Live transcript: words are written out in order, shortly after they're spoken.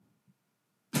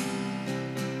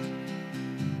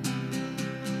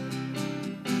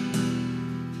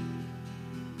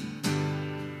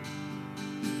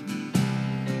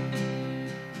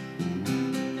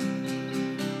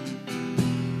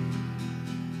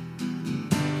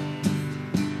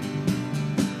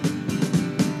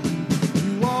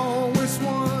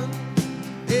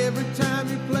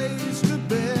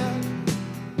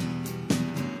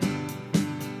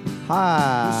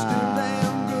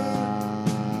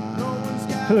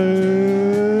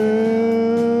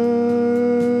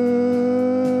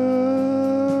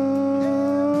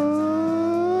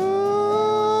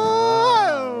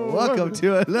Welcome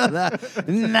to another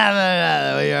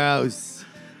with your host.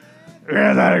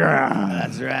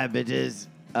 That's right, bitches.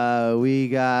 We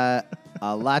got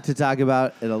a lot to talk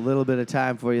about in a little bit of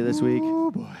time for you this week.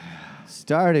 Oh, boy.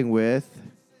 Starting with,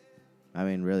 I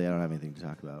mean, really, I don't have anything to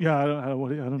talk about. Yeah, I don't know. What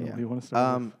do you want to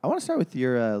start with? I want to start with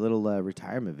your little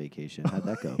retirement vacation. How'd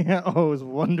that go? Yeah, it was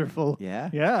wonderful. Yeah?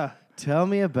 Yeah. Tell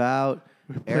me about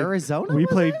Arizona. We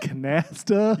was played it?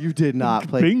 canasta. You did not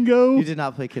play bingo. You did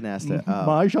not play canasta. Oh.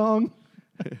 Mahjong.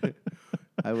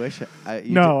 I wish. I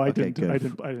Okay, didn't. good. I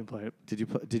didn't play it.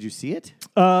 Did you see it?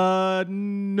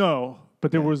 No.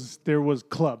 But there was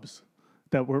clubs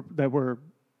that were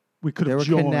we could have There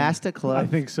joined. were canasta clubs?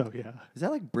 I think so. Yeah. Is that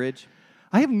like bridge?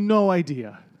 I have no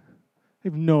idea. I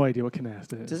have no idea what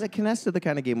canasta is. Does a canasta the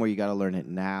kind of game where you got to learn it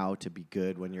now to be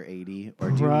good when you're 80, or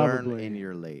do you learn Probably. in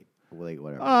your late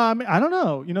whatever? I don't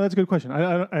know. That's a good question.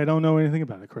 I don't know anything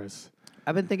about it, Chris.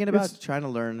 I've been thinking about trying to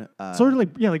learn. Sort of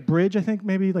like bridge. I think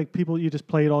maybe like people you just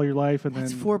play it all your life and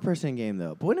It's then 4-person game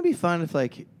though. But wouldn't it be fun if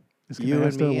like Is you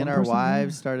and canasta me and our 1-person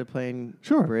wives game? started playing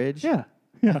Sure. bridge? Yeah.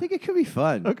 I think it could be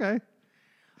fun. Okay.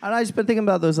 And I just been thinking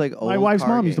about those like old. My wife's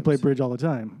car mom used to play games. bridge all the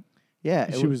time.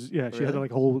 Yeah, She had really? like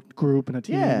a whole group and a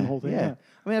team and the whole thing. Yeah.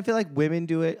 I mean, I feel like women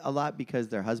do it a lot because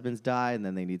their husbands die and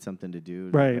then they need something to do.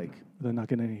 Right. Like, They're not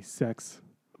getting any sex.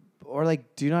 or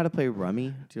like, do you know how to play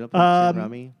rummy? Do you know how to play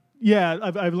rummy? Yeah,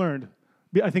 I've learned.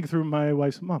 I think through my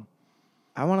wife's mom.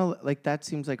 I want to like that.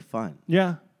 Seems like fun.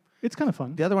 Yeah. It's kind of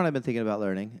fun. The other one I've been thinking about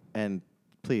learning, and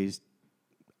please,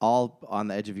 all on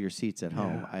the edge of your seats at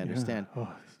home. Yeah, I understand. yeah.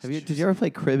 Oh, Did you ever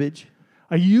play cribbage?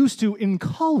 I used to in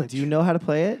college. Do you know how to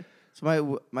play it?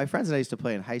 So my friends and I used to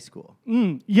play in high school.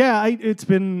 Yeah, I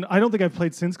don't think I've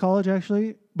played since college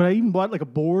actually, but I even bought like a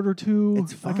board or two.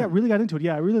 It's fun. I really got into it.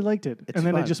 Yeah, I really liked it. It's and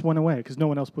then fun. it just went away because no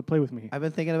one else would play with me. I've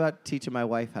been thinking about teaching my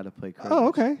wife how to play cribbage. Oh,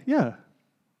 okay. Yeah.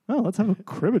 Oh, let's have a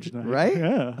cribbage night. Right?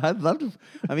 Yeah. I'd love to.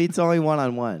 I mean, it's only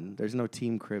one-on-one. There's no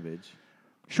team cribbage.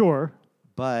 Sure.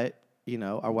 But,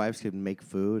 our wives can make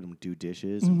food and do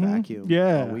dishes and vacuum.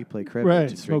 Yeah. While we play cribbage Right.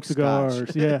 and Smoke drink scotch.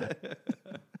 cigars. Yeah.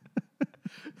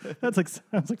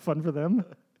 Sounds like fun for them.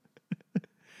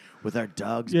 With our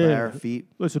dogs by our feet.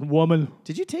 Listen, woman.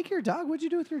 Did you take your dog? What'd you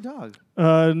do with your dog?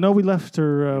 No, we left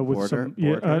her with board some.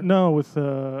 her? No, with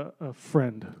a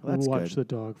friend Well, that's who watched good.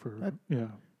 the dog for. Yeah.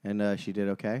 And she did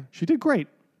okay? She did great.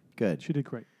 Good. She did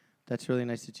great. That's really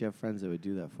nice that you have friends that would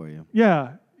do that for you.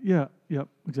 Yeah. Yeah. Yep.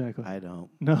 Exactly. I don't.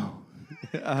 No.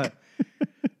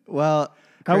 Well,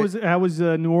 How was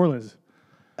New Orleans?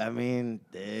 I mean,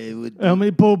 they would. How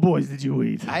many po' boys did you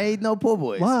eat? I ate no po'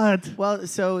 boys. What? Well,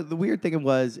 so the weird thing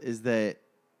is that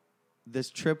this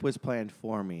trip was planned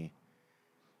for me,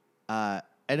 and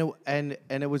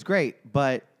it was great,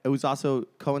 but it was also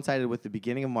coincided with the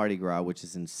beginning of Mardi Gras, which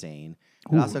is insane.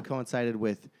 It also coincided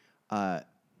with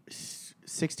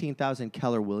 16,000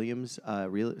 Keller Williams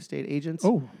real estate agents.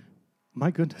 Oh, my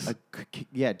goodness.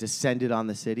 Descended on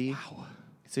the city. Wow.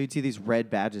 So you'd see these red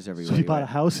badges everywhere. So you bought a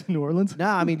house in New Orleans? No,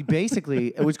 I mean, basically,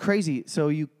 it was crazy. So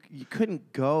you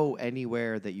couldn't go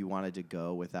anywhere that you wanted to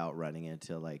go without running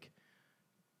into, like,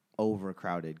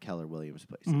 overcrowded Keller Williams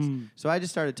places. So I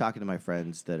just started talking to my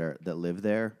friends that live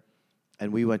there,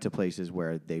 and we went to places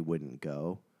where they wouldn't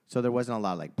go. So there wasn't a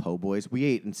lot of, like, po' boys. We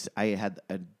ate, and I had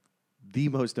the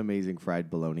most amazing fried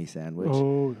bologna sandwich.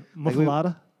 Oh,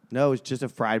 muffalata? No, it was just a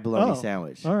fried bologna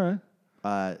sandwich. All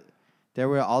right. There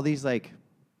were all these, like,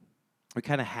 we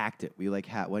kind of hacked it. We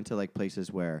went to like places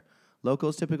where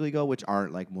locals typically go, which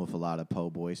aren't like muffalata po'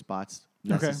 boy spots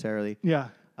necessarily. Okay. Yeah.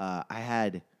 I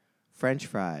had French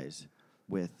fries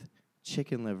with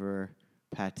chicken liver,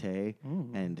 pate,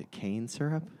 and cane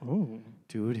syrup. Oh,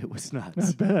 Dude, it was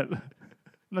nuts. I bet. I'm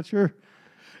not sure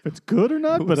if it's good or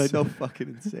not, It but was so fucking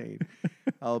insane.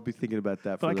 I'll be thinking about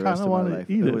that But for I the rest kinda of my wanna life.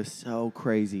 eat it. Was so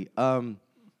crazy.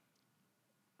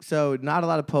 So not a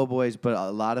lot of po' boys, but a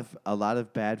lot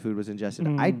of bad food was ingested.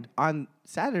 On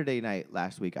Saturday night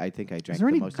last week, I think I drank is there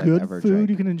the any most I've good ever food drank.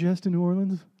 you can ingest in New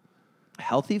Orleans?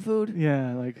 Healthy food?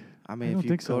 Yeah, like I mean, I don't if you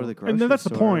think go so. to the grocery and then that's the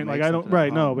store point. and Like make I don't something at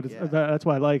right no, home, but it's yeah. that's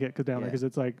why I like it down there Yeah. because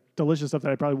it's like delicious stuff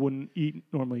that I probably wouldn't eat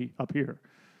normally up here.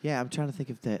 Yeah, I'm trying to think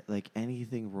if that like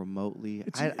anything remotely.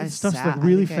 It's stuff's like I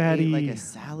really think I ate, fatty. like a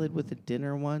salad with a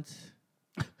dinner once,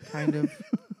 kind of.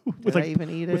 with Did I like even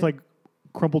eat it? with like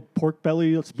crumbled pork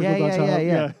belly sprinkled on top.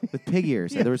 Yeah. With pig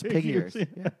ears. Yeah, There was pig pig ears, ears.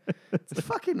 yeah. It's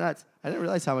fucking nuts. I didn't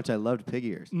realize how much I loved pig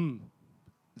ears.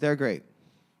 They're great.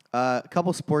 A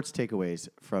couple sports takeaways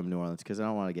from New Orleans because I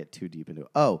don't want to get too deep into it.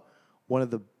 Oh, one of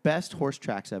the best horse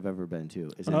tracks I've ever been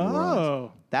to is in New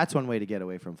Orleans. That's one way to get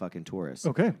away from fucking tourists.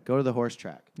 Okay. Go to the horse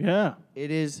track. Yeah.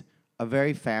 It is a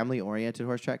very family-oriented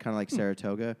horse track, kind of like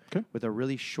Saratoga, with a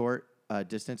really short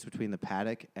distance between the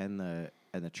paddock and the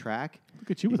track.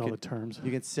 Look at you with all the terms.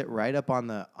 You can sit right up on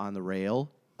the rail.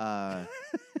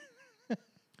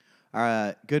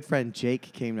 Our good friend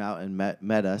Jake came out and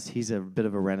met us. He's a bit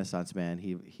of a Renaissance man.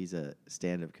 He's a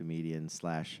stand-up comedian /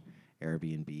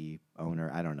 Airbnb owner.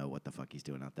 I don't know what the fuck he's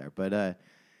doing out there, but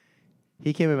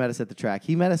he came and met us at the track.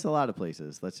 He met us a lot of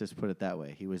places. Let's just put it that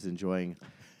way. He was enjoying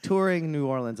touring New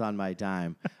Orleans on my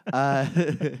dime. But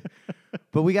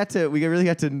we really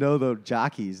got to know the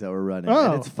jockeys that were running.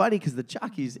 And it's funny because the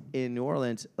jockeys in New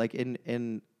Orleans, like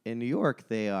in New York,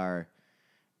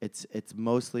 it's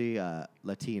mostly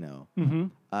Latino. Mm-hmm.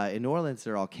 In New Orleans,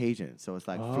 they're all Cajun. So it's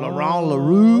like Florent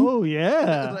Leroux. Oh,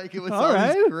 yeah. Like it was all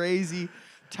these crazy,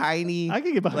 tiny, I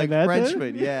can get behind that,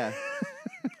 Frenchman. Yeah.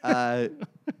 And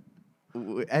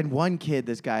one kid,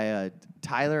 this guy,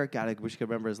 Tyler, I wish I could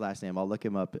remember his last name. I'll look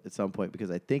him up at some point because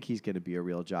I think he's going to be a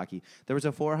real jockey. There was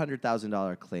a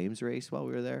 $400,000 claims race while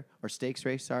we were there, or stakes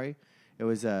race, sorry. It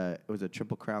was a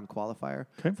Triple Crown qualifier.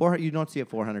 Okay. You don't see a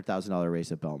 $400,000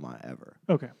 race at Belmont ever.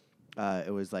 Okay.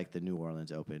 It was like the New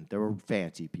Orleans Open. There were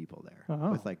fancy people there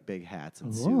with like big hats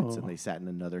and suits, and they sat in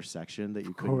another section that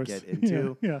you couldn't get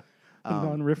into. Yeah. The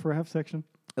non-riffraff section.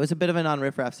 It was a bit of a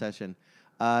non-riffraff session.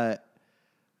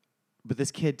 But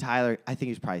this kid, Tyler, I think he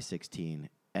was probably 16,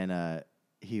 and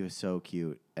he was so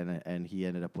cute, and he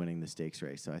ended up winning the stakes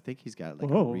race. So I think he's got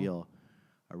like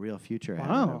a real future ahead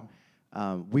of him.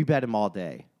 We bet him all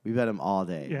day.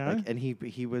 Yeah. And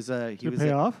he was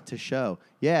pay off? to show.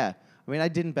 Yeah. I mean, I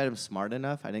didn't bet him smart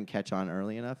enough. I didn't catch on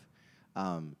early enough.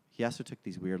 He also took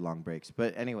these weird long breaks.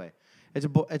 But anyway, it's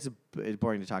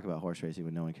boring to talk about horse racing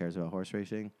when no one cares about horse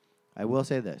racing. I will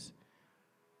say this.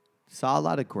 Saw a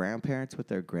lot of grandparents with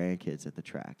their grandkids at the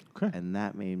track. Okay. And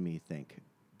that made me think,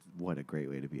 what a great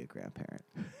way to be a grandparent.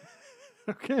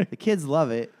 Okay. The kids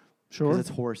love it. Sure. Because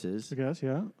it's horses. I guess,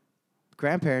 yeah.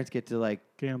 Grandparents get to like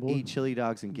gamble, eat chili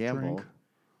dogs and gamble. Drink.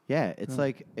 Yeah, it's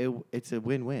like it's a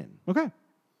win-win. Okay.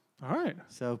 All right.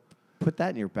 So put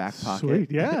that in your back pocket.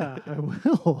 Sweet. Yeah, I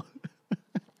will.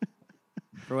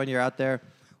 For when you're out there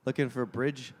looking for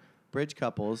bridge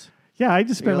couples. Yeah, I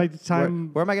just spent like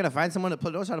time. Where am I going to find someone that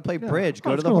knows how to play bridge?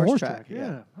 Go to the horse track.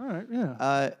 Yeah. All right.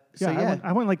 Yeah. So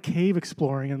I went like cave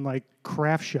exploring and like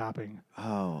craft shopping.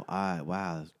 Oh,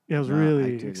 wow. Yeah, it was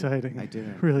really exciting. I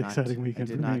didn't. Really exciting weekend.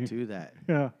 I did not do that.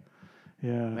 Yeah.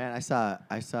 Man,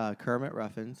 I saw Kermit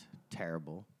Ruffins.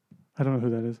 Terrible. I don't know who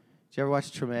that is. Did you ever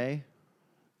watch Treme?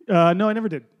 No, I never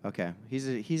did. Okay, he's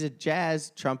a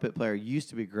jazz trumpet player. Used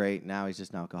to be great. Now he's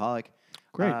just an alcoholic.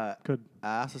 Great. Good.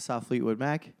 I also saw Fleetwood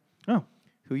Mac. Oh.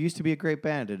 Who used to be a great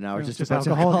band and now are just a bunch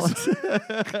alcoholics. of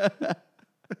alcoholics.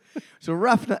 So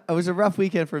it was a rough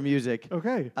weekend for music.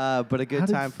 Okay. But a good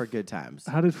time for good times.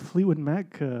 How did Fleetwood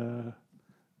Mac?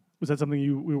 Was that something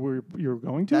you were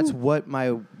going to? That's what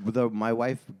my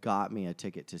wife got me a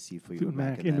ticket to see Fleetwood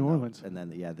Mac in New Orleans. And then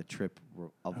the trip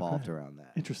evolved around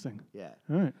that. Interesting. Yeah.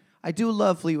 All right. I do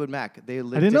love Fleetwood Mac. I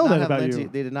didn't know that about you.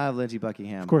 They did not have Lindsey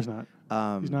Buckingham. Of course not.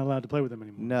 He's not allowed to play with them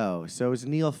anymore. No. So it was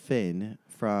Neil Finn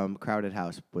from Crowded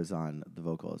House was on the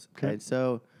vocals. Okay. And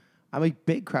so I'm a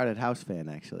big Crowded House fan,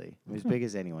 actually. I'm as big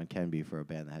as anyone can be for a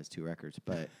band that has 2 records.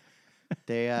 But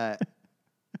they,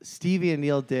 Stevie and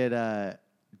Neil did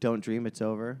Don't Dream It's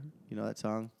Over. You know that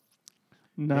song?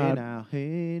 Not.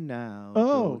 Hey now.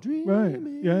 Oh, don't dream right.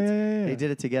 it's Yeah. They did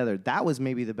it together. That was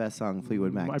maybe the best song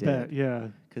Fleetwood Mac did. I bet, yeah.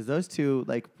 Because those two,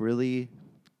 like, really,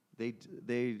 they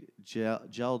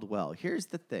gelled well. Here's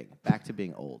the thing. Back to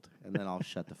being old, and then I'll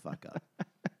shut the fuck up.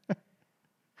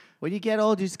 When you get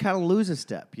old, you just kind of lose a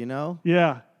step, you know?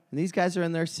 Yeah. And these guys are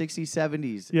in their 60s,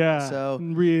 70s. Yeah. So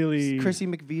really, Chrissy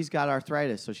McVie's got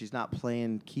arthritis, so she's not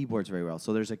playing keyboards very well.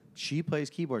 So she plays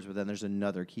keyboards, but then there's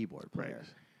another keyboard player. Right.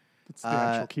 It's the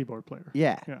actual keyboard player.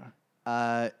 Yeah.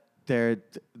 Yeah. They're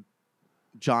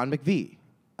John McVie.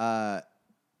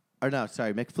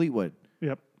 Mick Fleetwood.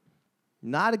 Yep.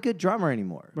 Not a good drummer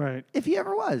anymore. Right. If he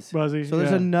ever was. Was he? So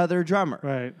there's another drummer.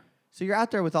 Right. So you're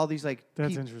out there with all these like.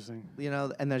 That's interesting. You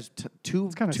know, and there's two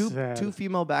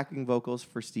female backing vocals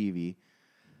for Stevie.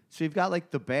 So you've got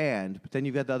like the band, but then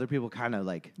you've got the other people kind of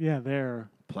like. Yeah, they're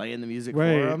playing the music for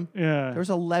him. Yeah. There's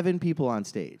 11 people on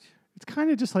stage. It's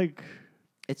kind of just like.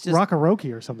 It's just rock-a-roke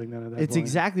or something. Then at that it's point.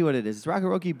 exactly what it is. It's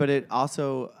rock-a-roke, but it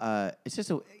also it's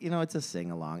just it's a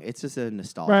sing-along. It's just a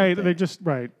nostalgia. Right. thing. They just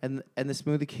right. And the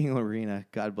Smoothie King Arena,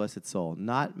 God bless its soul,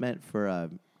 not meant for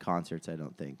concerts. I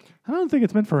don't think. I don't think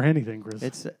it's meant for anything,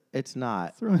 Chris. It's not.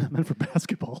 It's really not meant for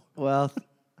basketball. Well,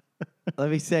 let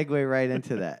me segue right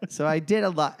into that. So I did a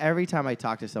lot. Every time I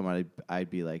talked to someone, I'd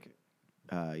be like,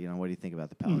 what do you think about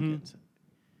the Pelicans?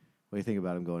 What do you think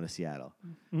about them going to Seattle?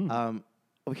 Well,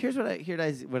 here's what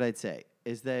I'd say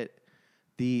is that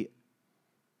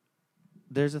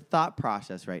there's a thought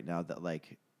process right now that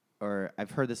or I've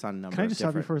heard this on a number. Can I just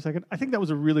stop you for a second? I think that was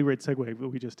a really great segue that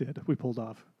we just did. We pulled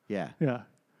off. Yeah. Yeah.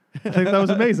 I think that was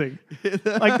amazing.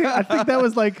 I think that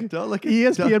was like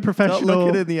ESPN professional. Don't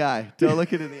look it in the eye. Don't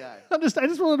look it in the eye. I just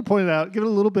wanted to point it out, give it a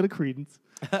little bit of credence.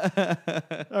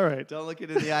 All right. Don't look it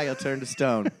in the eye. You'll turn to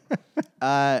stone.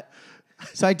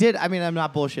 So I did. I mean, I'm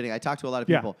not bullshitting. I talked to a lot of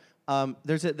people.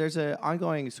 There's an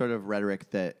ongoing sort of rhetoric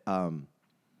that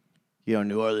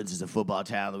New Orleans is a football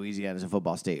town, Louisiana is a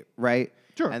football state, right?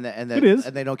 Sure. It is.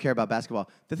 And they don't care about basketball.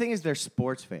 The thing is, they're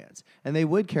sports fans, and they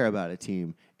would care about a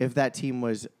team if that team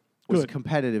was a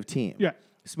competitive team. Yeah.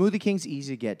 Smoothie King's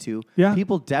easy to get to. Yeah.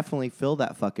 People definitely fill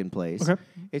that fucking place. Okay.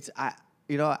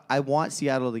 I want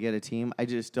Seattle to get a team. I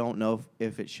just don't know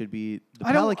if it should be the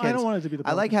Pelicans. I don't want it to be the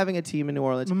Pelicans. I like having a team in New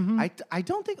Orleans. I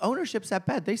don't think ownership's that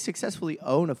bad. They successfully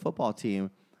own a football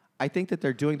team. I think that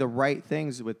they're doing the right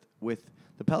things with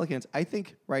the Pelicans. I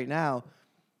think right now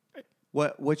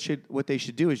what they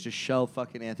should do is just shelve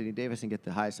fucking Anthony Davis and get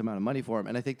the highest amount of money for him.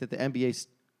 And I think that the NBA's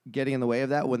getting in the way of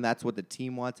that when that's what the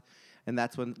team wants and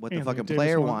that's what Anthony the fucking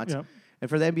player wants. Yep. And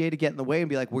for the NBA to get in the way and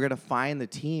be like, we're gonna find the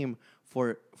team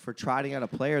for trotting out a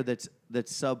player that's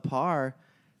subpar,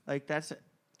 like that's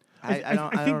I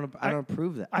don't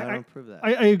approve that. I don't approve that.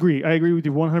 I agree. I agree with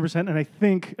you 100%. And I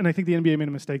think the NBA made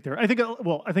a mistake there. I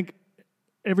think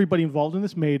everybody involved in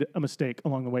this made a mistake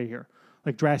along the way here,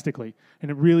 like drastically, and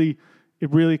it really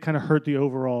kind of hurt the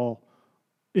overall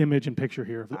image and picture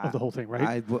here of the whole thing,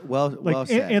 right? Well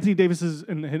said. Anthony Davis's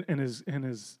and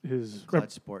his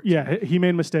Clutch Sports. Yeah, he made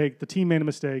a mistake. The team made a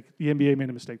mistake. The NBA made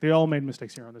a mistake. They all made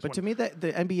mistakes here on this. But to me, the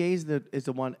NBA is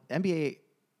the one. NBA.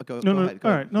 Go no, ahead.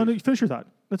 All right. No, you finish your thought.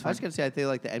 That's fine. I was gonna say I feel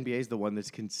like the NBA is the one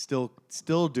that's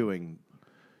still doing.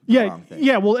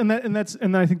 Yeah. Well, and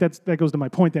I think that goes to my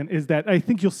point. Then is that I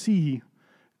think you'll see,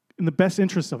 in the best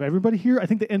interest of everybody here, I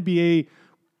think the NBA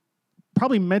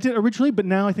probably meant it originally, but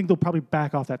now I think they'll probably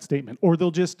back off that statement, or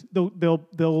they'll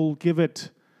give it,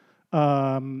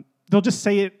 they'll just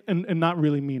say it and not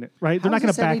really mean it, right? They're not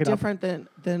going to back it up. Different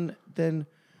than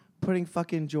putting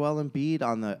fucking Joel Embiid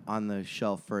on the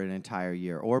shelf for an entire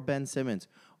year, or Ben Simmons,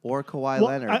 or Kawhi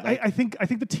Leonard. I think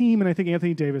the team and I think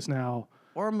Anthony Davis now,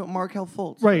 or Markelle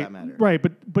Fultz, right? For that matter. Right,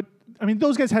 but. I mean,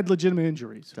 those guys had legitimate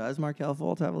injuries. Does Markelle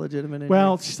Fultz have a legitimate injury?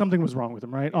 Well, something was wrong with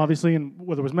him, right? Obviously, and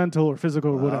whether it was mental or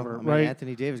physical or whatever, right?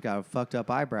 Anthony Davis got a fucked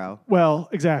up eyebrow. Well,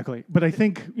 exactly. But I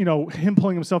think, him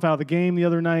pulling himself out of the game the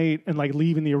other night and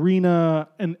leaving the arena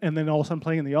and then all of a sudden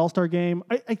playing in the All-Star game,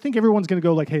 I think everyone's going to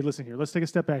go hey, listen here, let's take a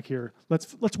step back here.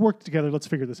 Let's work together. Let's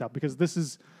figure this out because this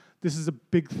is a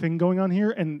big thing going on here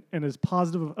and as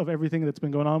positive of everything that's been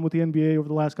going on with the NBA over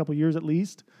the last couple of years at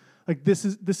least. This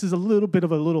is a little bit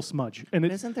of a little smudge, and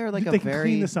isn't there they can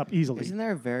clean this up easily? Isn't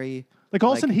there a very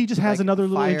all of a sudden he just has another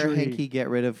little injury? Fire Hinkie, get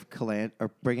rid of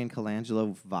or bring in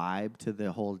Colangelo vibe to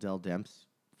the whole Dell Demps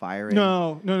firing?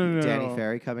 No. Danny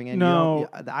Ferry coming in? No,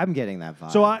 I'm getting that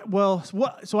vibe.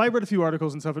 So I read a few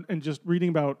articles and stuff, and just reading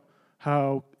about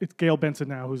how it's Gail Benson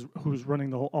now who's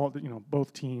running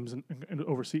both teams and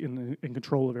oversee in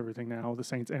control of everything now, the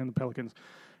Saints and the Pelicans.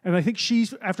 And I think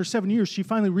after 7 years, she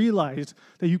finally realized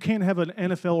that you can't have an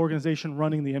NFL organization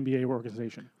running the NBA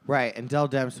organization. Right, and Dell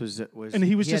Demps was and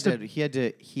he was he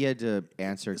had to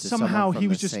answer to somehow he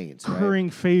was just Saints, currying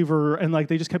favor, and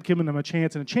they just kept giving him a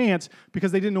chance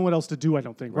because they didn't know what else to do. I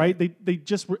don't think right. They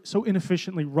just were so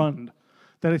inefficiently run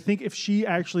that I think if she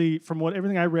actually, from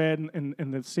everything I read and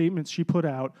the statements she put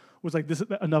out, was this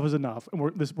enough is enough, and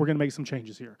we're going to make some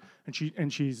changes here.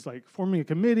 And she's forming a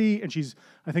committee, and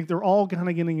I think they're all kind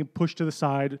of getting pushed to the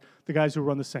side, the guys who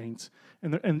run the Saints.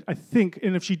 And I think,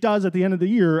 and if she does at the end of the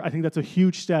year, I think that's a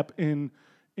huge step in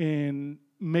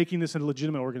making this a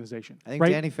legitimate organization. I think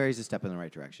Danny Ferry's a step in the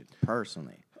right direction,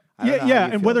 personally.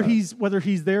 And whether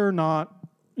he's there or not.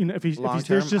 If he's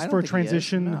there just for a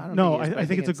transition, I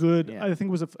think it's a good. Yeah. I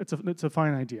think it's a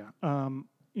fine idea.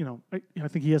 I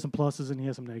think he has some pluses and he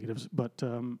has some negatives. But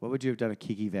what would you have done if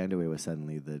Kiki Vandeweghe was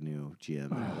suddenly the new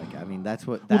GM? That's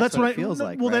what it feels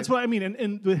like. Well, right? that's what I mean.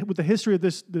 And with the history of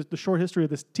this, the short history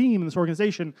of this team and this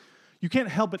organization, you can't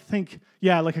help but think,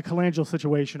 like a Colangelo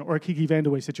situation or a Kiki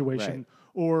Vandeweghe situation, right,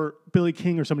 or Billy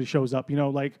King or somebody shows up.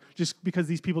 Just because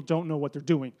these people don't know what they're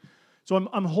doing. So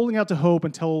I'm holding out to hope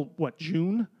until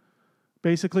June,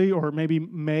 basically, or maybe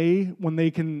May when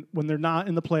they're not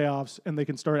in the playoffs and they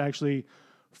can start actually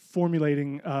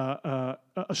formulating a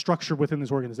structure within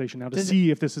this organization now to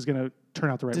see if this is going to turn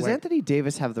out the right way. Does Anthony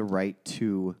Davis have the right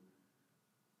to,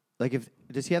 like,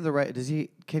 does he have the right?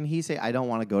 Can he say I don't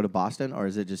want to go to Boston, or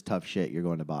is it just tough shit? You're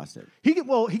going to Boston. He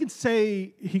can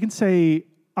say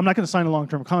I'm not going to sign a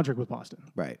long-term contract with Boston.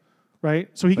 Right. Right.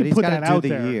 So he can put that out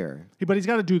there. Year. But he's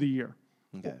got to do the year.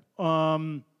 Okay.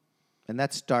 And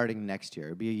that's starting next year.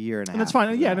 It'll be a year and a half. And that's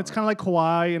fine. Yeah, and it's kind of like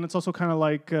Kawhi, and it's also kind of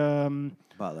like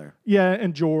Butler. Yeah,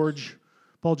 and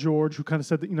Paul George, who kind of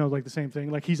said that, like the same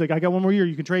thing. Like he's like, I got one more year,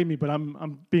 you can trade me, but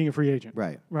I'm being a free agent.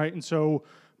 Right. Right. And so,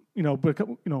 but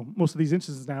most of these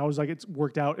instances now is like it's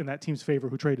worked out in that team's favor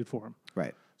who traded for him.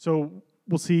 Right. So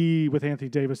we'll see with Anthony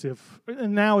Davis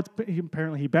and now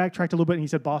apparently he backtracked a little bit and he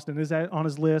said Boston is on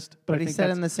his list. But I he think said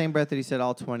in the same breath that he said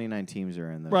all 29 teams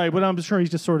are in the right. But I'm sure he's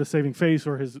just sort of saving face,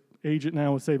 or his agent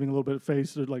now is saving a little bit of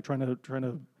face, or like trying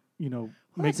to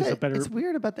make this a better. It's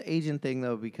weird about the agent thing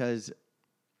though, because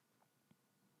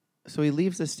so he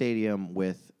leaves the stadium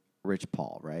with Rich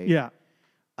Paul, right? Yeah.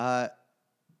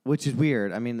 Which is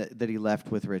weird. I mean, that he left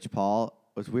with Rich Paul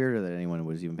was weirder than anyone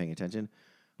was even paying attention.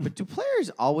 But do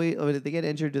players always, if they get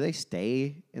injured, do they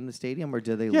stay in the stadium or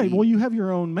do they leave? Yeah, well, you have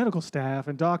your own medical staff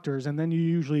and doctors, and then you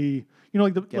usually,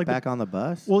 get back on the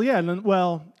bus? Well, yeah, and then,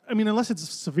 unless it's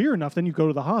severe enough, then you go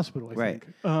to the hospital, I think.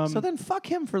 So then fuck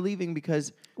him for leaving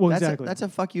because that's a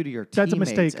fuck you to your teammates. That's a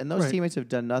mistake. And those teammates have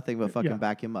done nothing but fucking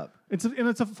back him up. It's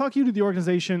a fuck you to the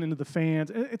organization and to the fans.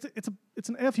 It's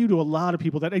an F you to a lot of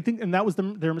people that I think, and that was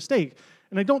their mistake.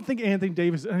 And I don't think Anthony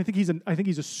Davis, and I think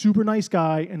he's a super nice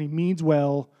guy and he means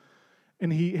well.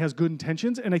 And he has good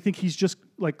intentions, and I think he's just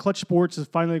like Clutch Sports is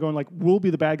finally going like, we'll be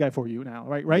the bad guy for you now,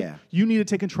 right? Yeah. You need to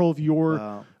take control of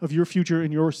your future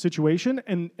and your situation,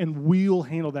 and we'll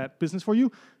handle that business for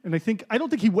you. And I don't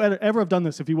think he would ever have done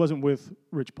this if he wasn't with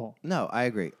Rich Paul. No, I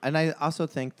agree, and I also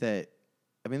think that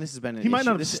this has been an he might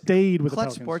not have stayed with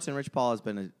Clutch Sports, and Rich Paul has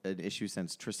been an issue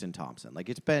since Tristan Thompson. Like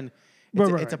it's a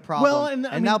problem, well,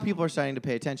 and now people are starting to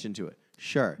pay attention to it.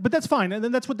 Sure, but that's fine, and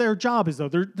then that's what their job is, though.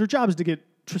 Their job is to get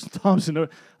Tristan Thompson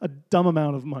a dumb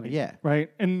amount of money. Yeah. Right?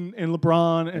 And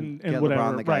LeBron and whatever.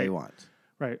 LeBron the guy he wants.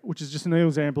 Right. Which is just an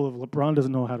example of LeBron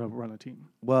doesn't know how to run a team.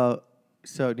 Well,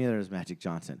 so neither does Magic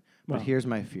Johnson. But here's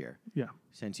my fear. Yeah.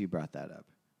 Since you brought that up,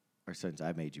 or since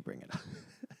I made you bring it up.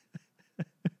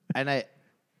 And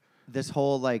this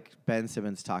whole like Ben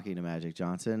Simmons talking to Magic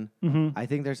Johnson, I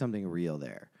think there's something real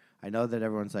there. I know that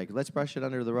everyone's like, let's brush it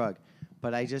under the rug.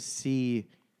 But I just see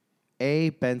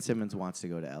Ben Simmons wants to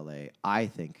go to L.A. I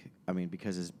think,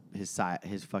 because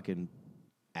his fucking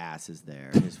ass is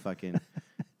there. His fucking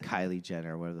Kylie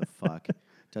Jenner, whatever the fuck,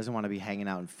 doesn't want to be hanging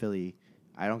out in Philly.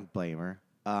 I don't blame her.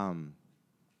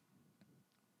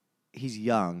 He's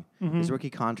young. His rookie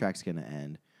contract's going to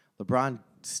end. LeBron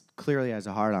clearly has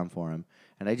a hard-on for him.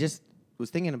 And I just was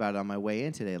thinking about it on my way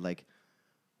in today. Like,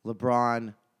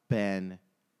 LeBron, Ben,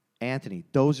 Anthony,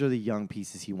 those are the young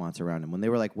pieces he wants around him. When they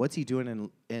were like, what's he doing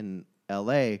in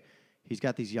L.A., he's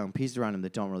got these young pieces around him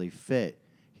that don't really fit.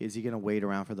 Is he going to wait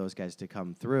around for those guys to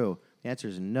come through? The answer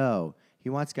is no. He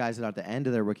wants guys that are at the end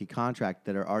of their rookie contract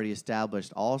that are already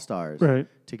established all-stars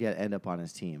to end up on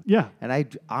his team. Yeah. And I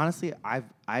honestly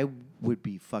would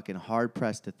be fucking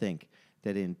hard-pressed to think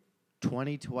that in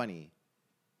 2020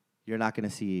 you're not going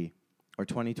to see, or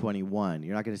 2021,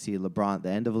 you're not going to see the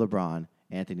end of LeBron,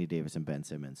 Anthony Davis, and Ben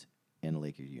Simmons in a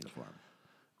Lakers uniform.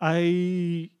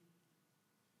 I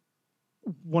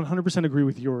 100% agree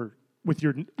with your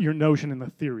notion and the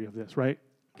theory of this, right?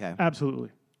 Okay. Absolutely.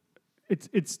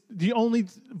 It's the only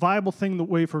viable thing, the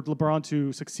way for LeBron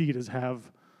to succeed is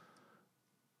have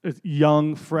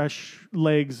young, fresh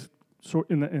legs,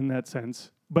 in that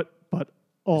sense. But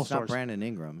all stars. Not Brandon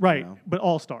Ingram, right? But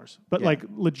all stars. But like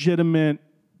legitimate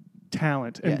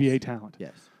talent, NBA talent,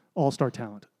 all-star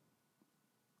talent.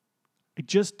 I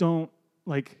just don't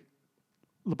like.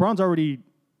 LeBron's already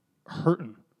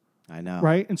hurting. I know.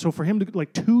 Right? And so for him to,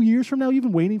 2 years from now,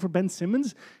 even waiting for Ben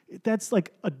Simmons, that's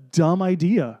like a dumb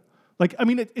idea. Like,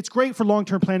 it's great for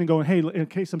long-term planning going, hey, in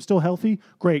case I'm still healthy,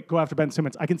 great, go after Ben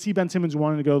Simmons. I can see Ben Simmons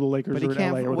wanting to go to the Lakers but or LA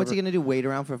or whatever. What's he going to do, wait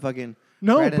around for fucking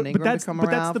Brandon Ingram to come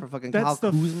around, for fucking Kyle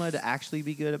Kuzma to actually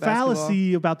be good at basketball?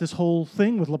 Fallacy about this whole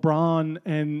thing with LeBron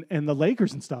and the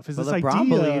Lakers and stuff is this LeBron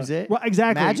idea. believes it. Well,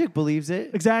 exactly. Magic believes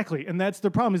it. Exactly. And that's the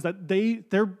problem, is that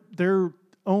their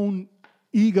own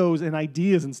egos and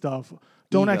ideas and stuff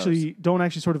don't actually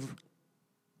sort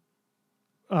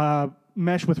of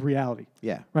mesh with reality.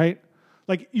 Yeah. Right?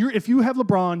 Like, if you have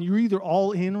LeBron, you're either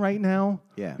all in right now,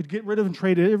 to get rid of and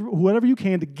trade whoever you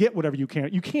can to get whatever you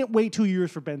can. You can't wait 2 years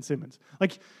for Ben Simmons.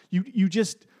 Like,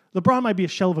 LeBron might be a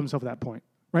shell of himself at that point,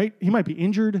 right? He might be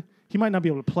injured. He might not be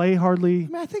able to play hardly. I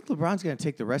mean, I think LeBron's going to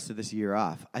take the rest of this year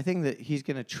off. I think that he's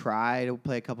going to try to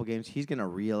play a couple games. He's going to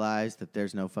realize that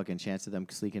there's no fucking chance of them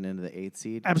sneaking into the 8th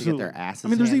seed. Absolutely. To get their asses I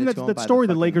mean, there's even handed to them that by story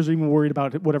the the Lakers are even worried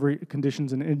about whatever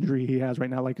conditions and injury he has right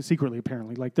now, like secretly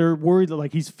apparently. Like they're worried that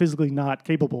like he's physically not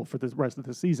capable for the rest of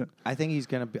the season. I think he's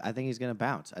going to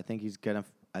bounce. I think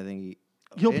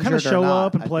He'll kind of show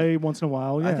up and play once in a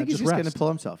while. Yeah, I think he's just going to pull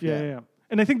himself. Yeah.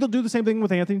 And I think they'll do the same thing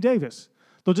with Anthony Davis.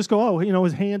 They'll just go,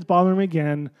 his hands bother him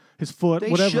again, his foot,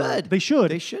 whatever. They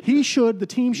should. He should. The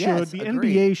team should. Yes, the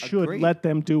agreed, NBA should agreed. let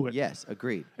them do it. Yes,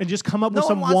 agreed. And just come up No with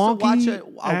some one wonky wants to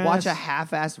watch a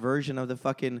half-assed version of the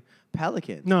fucking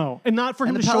Pelicans. No, and not for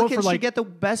him And to the show up Pelicans for like should get the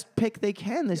best pick they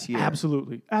can this year.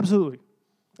 absolutely.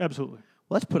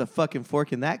 Let's put a fucking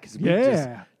fork in that because we just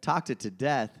talked it to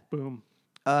death. Boom.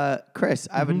 Chris,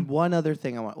 I have one other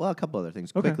thing a couple other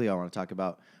things quickly I want to talk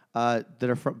about that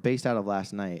are based out of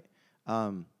last night.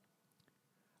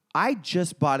 I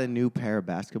just bought a new pair of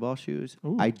basketball shoes.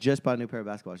 Ooh.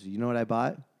 You know what I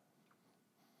bought?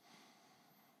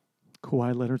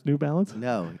 Kawhi Leonard's New Balance?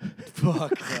 No.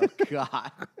 Fuck. Oh,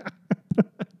 God.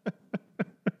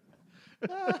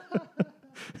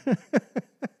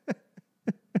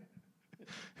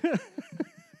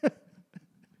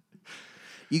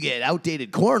 You get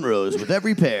outdated cornrows with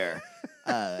every pair.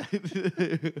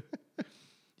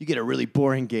 You get a really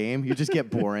boring game. You just get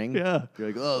boring. Yeah. You're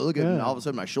like, oh, look at it. All of a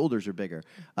sudden, my shoulders are bigger.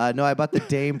 No, I bought the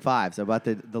Dame 5s. I bought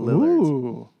the Lillards.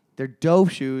 Ooh. They're dope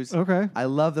shoes. Okay. I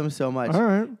love them so much. All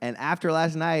right. And after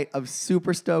last night, I'm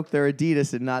super stoked they're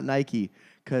Adidas and not Nike.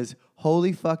 Because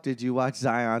holy fuck, did you watch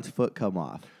Zion's foot come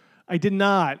off? I did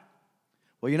not.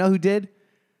 Well, you know who did?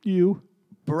 You.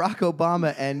 Barack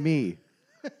Obama and me.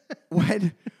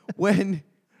 when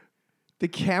the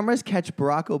cameras catch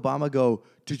Barack Obama go,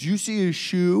 did you see his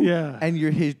shoe? Yeah. And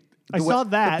I saw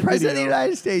that The president video. of the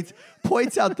United States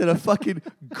points out that a fucking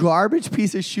garbage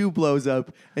piece of shoe blows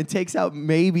up and takes out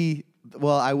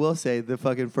I will say the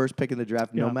fucking first pick in the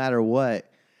draft no matter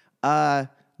what.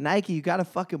 Nike, you got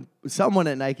to someone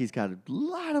at Nike's got a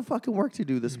lot of fucking work to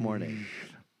do this morning.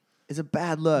 It's a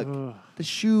bad look. The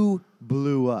shoe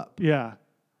blew up. Yeah.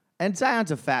 And Zion's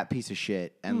a fat piece of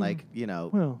shit. And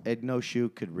Well. no shoe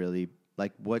could really,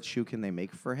 what shoe can they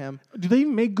make for him? Do they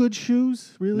even make good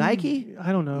shoes, really? Nike?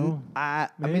 I don't know. I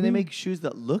mean, they Maybe? make shoes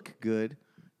that look good.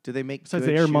 Do they make Besides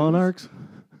good the Air shoes? Monarchs?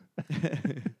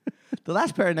 The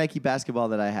last pair of Nike basketball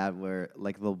that I had were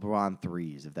like LeBron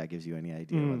 3s, if that gives you any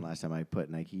idea when last time I put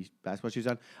Nike basketball shoes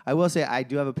on. I will say I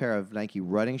do have a pair of Nike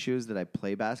running shoes that I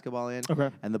play basketball in,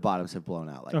 and the bottoms have blown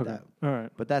out like that. All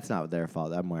right. But that's not their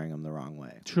fault. I'm wearing them the wrong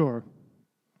way. Sure.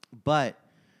 But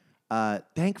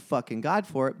thank fucking God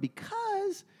for it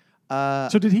because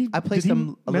So did he? I placed did he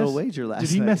him a little wager last night.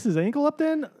 Did he mess his ankle up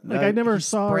then? No, I never he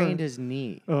saw. sprained his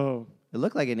knee. Oh. It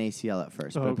looked like an ACL at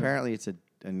first, but okay. apparently it's a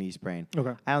knee sprain.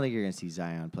 Okay. I don't think you're going to see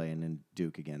Zion playing in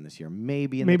Duke again this year.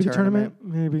 Maybe in Maybe the tournament.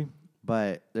 Maybe.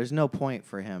 But there's no point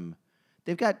for him.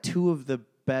 They've got two of the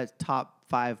best top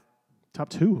 5. Top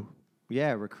 2.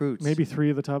 Yeah, recruits. Maybe 3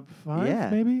 of the top 5. Yeah.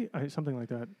 Maybe something like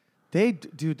that.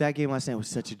 Dude, that game last night was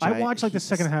such a giant. I watched like the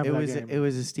second half of that game. It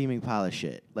was a steaming pile of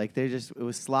shit. Like it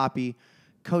was sloppy.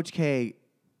 Coach K,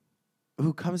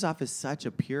 who comes off as such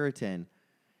a Puritan,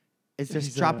 is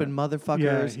just dropping motherfuckers.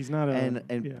 Yeah, he's not a.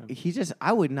 And he just,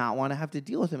 I would not want to have to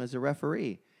deal with him as a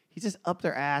referee. He's just up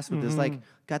their ass with this,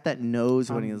 got that nose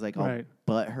when he was like all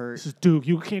butt hurt. This is Duke.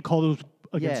 You can't call those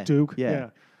against Duke.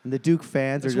 Yeah. And the Duke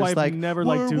fans That's are just why like, I've never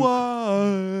liked Duke.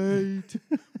 white.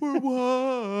 We're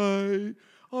white.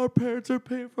 Our parents are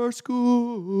paying for our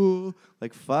school.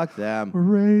 Like, fuck them. We're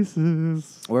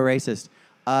racist. We're racist.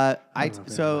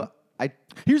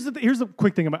 Here's the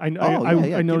quick thing about I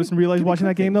yeah. noticed and realized watching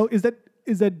that game though is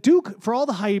that Duke, for all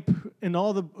the hype and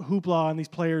all the hoopla on these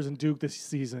players in Duke this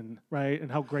season, right,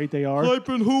 and how great they are. Hype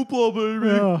and hoopla,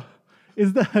 baby.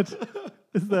 Is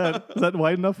that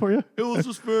wide enough for you? It was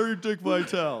just very Dick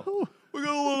Vitale. We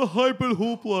got a lot of hype and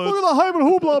hoopla. Look at the hype and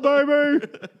hoopla,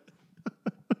 baby.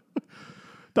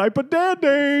 Diaper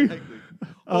dandy.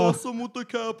 Awesome with the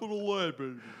capital A,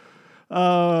 baby.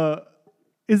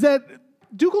 Is that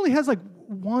Duke only has like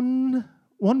one,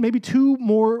 maybe 2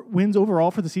 more wins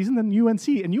overall for the season than UNC,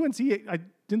 and UNC I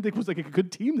didn't think was like a good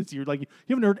team this year. Like you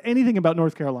haven't heard anything about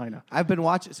North Carolina. I've been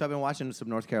watching some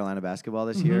North Carolina basketball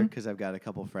this year because I've got a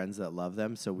couple friends that love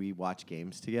them, so we watch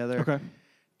games together. Okay,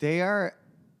 they are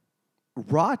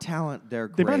raw talent. They're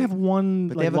great. They might have one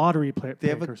lottery pick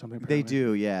or something. They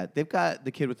do, yeah. They've got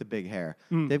the kid with the big hair.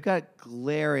 They've got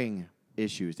glaring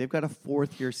issues. They've got a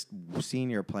 4th-year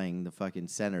senior playing the fucking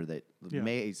center that Luke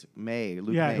May,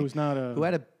 who's not a who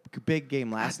had a big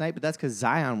game last night, but that's because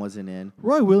Zion wasn't in.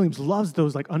 Roy Williams loves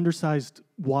those like undersized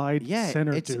wide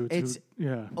center it's, dudes. It's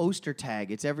yeah. Ostertag.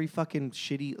 It's every fucking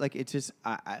shitty. Like it's just.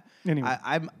 Anyway.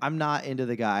 I'm not into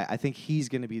the guy. I think he's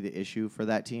going to be the issue for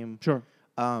that team. Sure.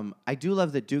 I do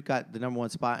love that Duke got the number 1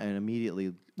 spot and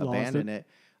immediately abandoned it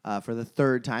for the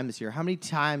 3rd time this year. How many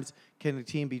times can a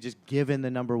team be just given the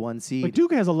number 1 seed? Like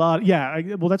Duke has a lot.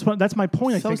 Yeah. Well, that's my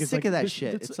point. So I think sick it's of that this,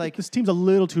 shit. It's like this team's a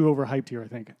little too overhyped here. I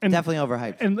think. And definitely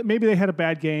overhyped. And maybe they had a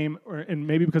bad game, and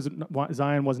maybe because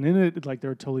Zion wasn't in it, like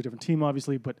they're a totally different team,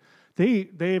 obviously. But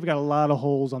they've got a lot of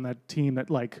holes on that team that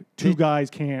like two guys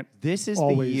can't. This is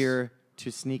always. the year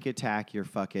to sneak attack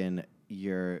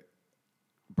your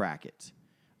brackets,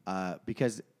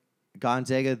 because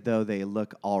Gonzaga, though they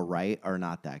look all right, are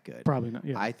not that good. Probably not.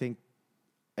 Yeah. I think,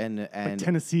 and like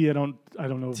Tennessee, I don't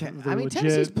know. If they're legit.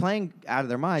 Tennessee's playing out of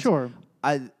their minds. Sure.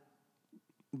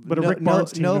 But a Rick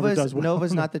Barnes team never does well.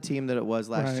 Nova's not the team that it was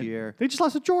last year. They just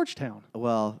lost to Georgetown.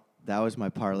 Well, that was my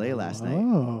parlay last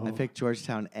night. I picked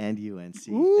Georgetown and UNC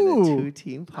in a Ooh,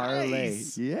 2-team parlay.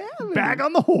 nice. Yeah, Back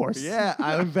on the horse. Yeah,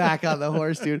 I'm back on the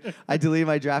horse, dude. I deleted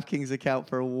my DraftKings account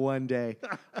for one day.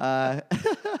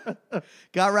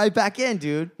 Got right back in,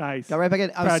 dude. Nice. Got right back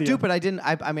in. I was Proud of you. stupid. I didn't.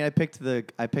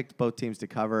 I picked both teams to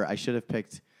cover. I should have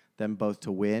picked them both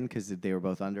to win because they were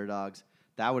both underdogs.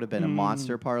 That would have been a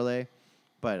monster parlay.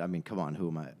 But I mean, come on, who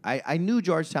am I? I knew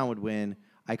Georgetown would win.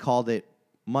 I called it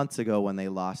months ago when they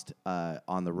lost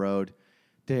on the road.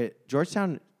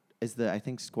 Georgetown is I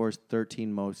think scores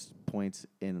 13 most points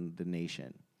in the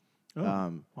nation.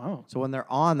 Oh, wow. So when they're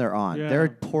on, they're on. Yeah. They're a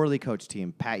poorly coached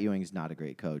team. Pat Ewing's not a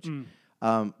great coach.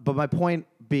 But my point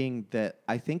being that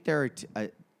I think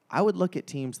I would look at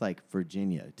teams like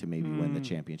Virginia to maybe win the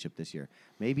championship this year.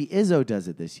 Maybe Izzo does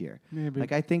it this year. Maybe.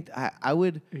 Like I think I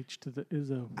would. H to the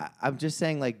Izzo. I'm just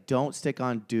saying, like, don't stick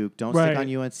on Duke. Don't Right. stick on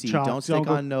UNC. Chalk. Don't stick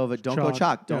on Nova. Don't go Chalk.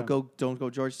 Chalk. Yeah. Don't go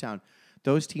Georgetown.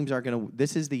 Those teams are gonna.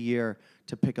 This is the year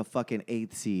to pick a fucking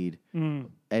 8th seed, and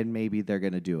maybe they're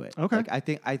gonna do it. Okay. Like, I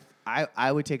think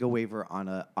I would take a waiver on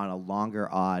a longer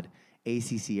odd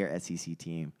ACC or SEC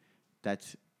team.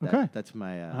 That's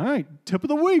my All right. Tip of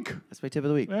the week. that's my tip of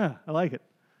the week. Yeah, I like it.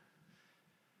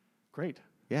 Great.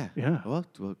 Yeah. Yeah. Well,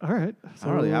 All right. I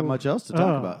don't really have much else to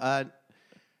talk about.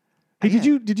 Hey,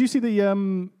 did you see the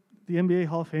NBA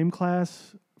Hall of Fame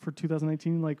class for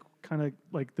 2019? Like, kind of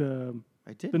like the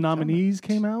nominees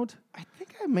came out. I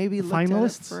think I maybe looked at it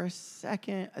Finalists? for a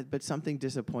second, but something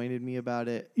disappointed me about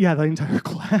it. Yeah, the entire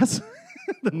class.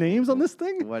 The names on this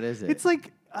thing. What is it? It's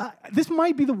like this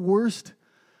might be the worst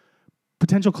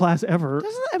potential class ever.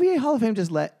 Doesn't the NBA Hall of Fame just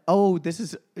let? Oh, they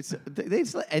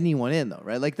just let anyone in though,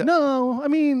 right? Like No, I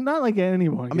mean not like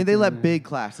anyone. I mean they let big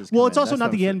classes. Well, come it's in. also That's not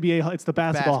what the I'm NBA. It's the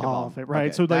basketball Hall of Fame, right?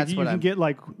 Okay, So like that's you what can I'm- get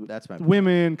like that's my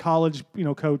women, college,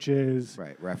 coaches,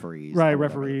 right referees, right, or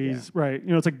whatever, referees, right.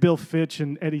 You know, it's like Bill Fitch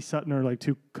and Eddie Sutton are like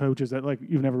two coaches that like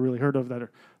you've never really heard of that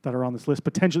are on this list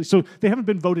potentially. So they haven't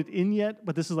been voted in yet,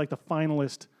 but this is like the final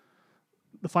list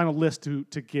to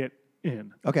get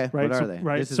in. Okay, right. what so, are they?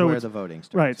 Right. This is so where it's- the voting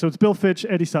starts. Right. So it's Bill Fitch,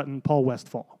 Eddie Sutton, Paul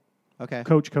Westphal. Okay.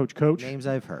 Coach. Names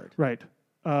I've heard. Right.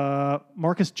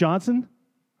 Marcus Johnson.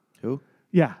 Who?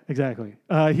 Yeah, exactly.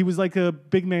 He was like a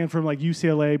big man from like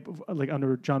UCLA, like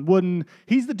under John Wooden.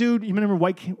 He's the dude. You remember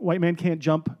White Man Can't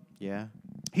Jump? Yeah.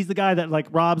 He's the guy that like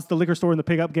robs the liquor store in the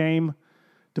pickup game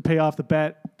to pay off the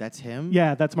bet. That's him.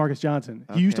 Yeah, that's Marcus Johnson.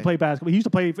 He used to Okay. play basketball. He used to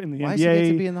play in the Why NBA. does he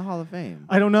get to be in the Hall of Fame?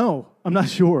 I don't know. I'm not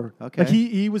sure. Okay. Like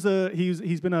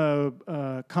he's been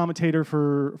a commentator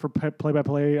for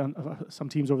play-by-play on some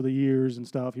teams over the years and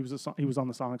stuff. He was on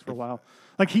the Sonics for a while.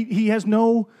 Like he has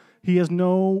no.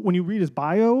 When you read his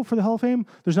bio for the Hall of Fame,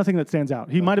 there's nothing that stands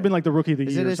out. He might have been like the rookie of the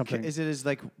year or something. Is it as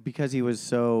like because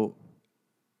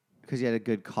he had a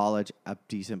good college, a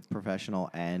decent professional,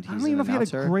 and he's I don't even know if he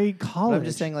had a great college. But I'm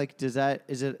just saying, like, is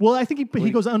it? Well, I think he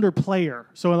goes under player.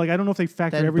 So like I don't know if they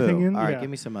factor then everything boo. in. All right, Yeah. give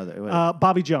me some other.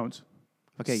 Bobby Jones.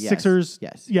 Okay, yes. Sixers.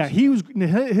 Yes. Yeah, his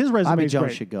resume Bobby is Jones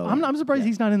great. should go I'm in. surprised Yeah.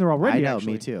 he's not in there already. I know,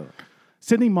 actually. me too.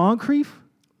 Sidney Moncrief.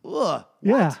 Ugh.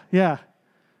 Yeah, yeah.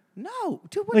 No,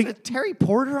 dude. What's Like- a Terry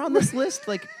Porter on this list?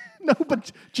 Like, No,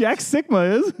 but Jack Sigma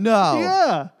is. no.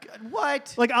 Yeah.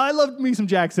 What? Like I love me some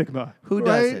Jack Sigma. Who right?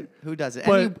 doesn't? Who doesn't?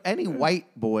 But- Any white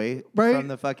boy Right? from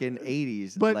the fucking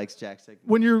 80s But- likes Jack Sigma.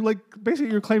 When you're like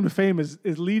basically your claim to fame is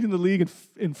leading the league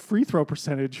in free throw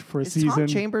percentage for a Is season. Tom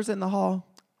Chambers in the Hall?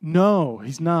 No,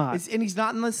 he's not. And he's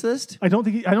not in this list? I don't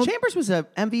think Chambers was a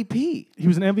MVP. he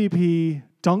was an MVP.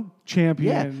 dunk Yeah.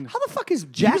 champion. How the fuck is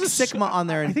Jack was a Sikma on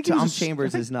there I and think he Tom was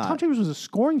Chambers I think is not? Tom Chambers was a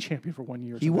scoring champion for 1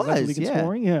 year. Or He something, like the was, league in yeah.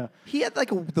 scoring. Yeah. He had like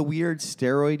the weird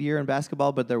steroid year in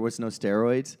basketball, but there was no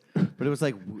steroids. But it was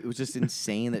like it was just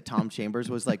insane that Tom Chambers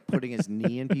was like putting his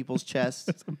knee in people's chests.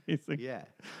 That's amazing.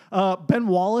 Yeah. Ben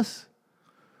Wallace,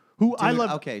 who I Dude,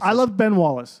 love. okay, I so- love Ben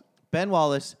Wallace. Ben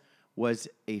Wallace was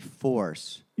a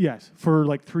force Yes, for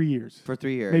like 3 years, for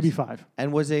 3 years, maybe 5.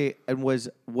 and was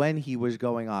when he was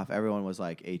going off, everyone was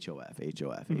like HOF,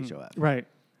 HOF, HOF. Right.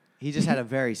 He just had a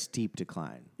very steep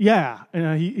decline. Yeah,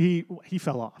 and he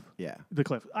fell off Yeah. the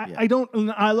cliff. Yeah.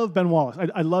 I love Ben Wallace.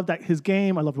 I love that his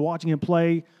game. I love watching him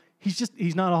play.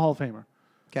 He's not a Hall of Famer.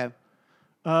 Okay.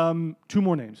 2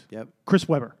 more names. Yep. Chris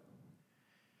Webber.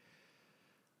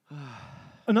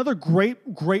 Another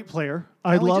great player. I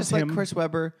Why don't we love just him. let Chris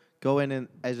Webber go in and,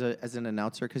 as an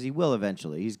announcer because he will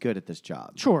eventually. He's good at this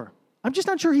job. Sure. I'm just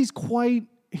not sure he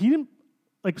didn't,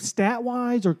 like stat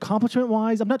wise or accomplishment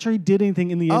wise, I'm not sure he did anything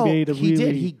in the NBA to he really.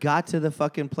 did. He got to the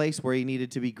fucking place where he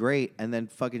needed to be great and then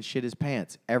fucking shit his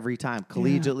pants every time,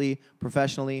 collegiately,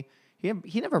 professionally.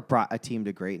 He never brought a team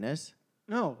to greatness.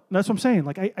 No, that's what I'm saying.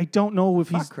 Like, I don't know if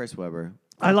Fuck he's. Chris Webber.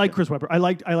 I like Chris Webber. I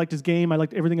liked his game. I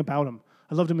liked everything about him.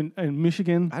 I loved him in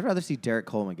Michigan. I'd rather see Derek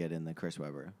Coleman get in than Chris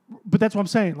Webber. But that's what I'm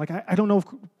saying. Like, I don't know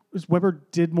if Webber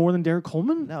did more than Derek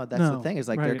Coleman. No, that's the thing. Is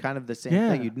like they're right. kind of the same Yeah.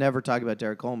 thing. You'd never talk about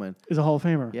Derek Coleman. Is a Hall of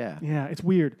Famer. Yeah. Yeah, it's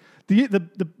weird. The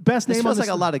best This name on feels this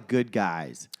like a lot of good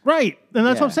guys. Right. And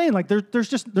that's what I'm Yeah. saying. Like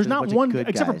there's a not bunch of one good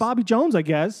except for guys. Bobby Jones, I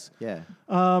guess. Yeah.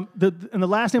 And the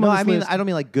last name No, on this I mean list, I don't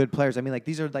mean like good players. I mean like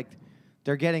these are like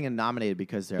they're getting nominated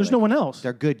because there's like, no one else.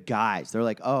 They're good guys. They're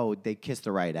like, oh, they kissed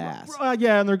the right ass.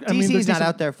 Yeah, and they're I mean, DC's they're not decent-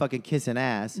 out there fucking kissing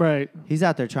ass. Right. He's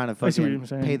out there trying to I see what fucking you're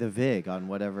saying. pay the vig on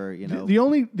whatever, you know. The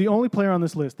only player on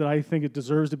this list that I think it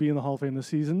deserves to be in the Hall of Fame this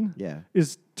season Yeah.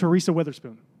 is Teresa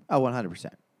Witherspoon. Oh, 100%.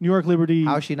 New York Liberty.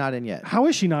 How is she not in yet? How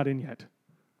is she not in yet?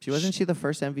 Wasn't she the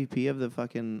first MVP of the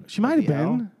fucking She might have of the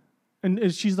L? been.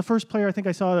 And she's the first player I think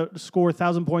I saw to score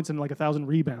 1,000 points and like 1,000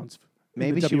 rebounds. in the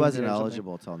Maybe she WNBA wasn't or something.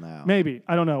 eligible till now. Maybe.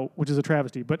 I don't know, which is a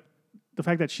travesty. But the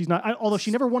fact that she's not, although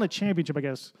she never won a championship, I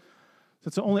guess,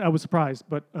 that's the only, I was surprised.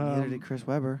 But Neither did Chris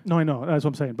Webber. no, I know. That's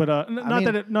what I'm saying. But not mean,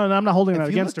 that no, I'm not holding that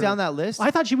If you look against her. down that list,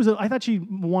 I thought she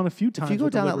won a few times. if you go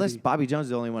with the down that Liberty. list, Bobby Jones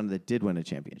is the only one that did win a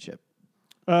championship.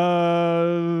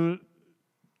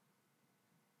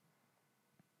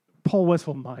 Paul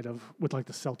Westphal might have with like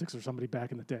the Celtics or somebody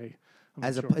back in the day. I'm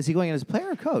not sure. Is he going in as a player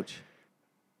or coach?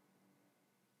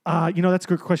 That's a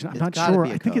good question. I'm It's not gotta sure.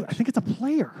 be a I think coach. it's a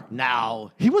player.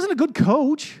 No. He wasn't a good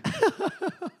coach.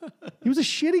 He was a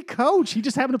shitty coach. He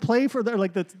just happened to play for the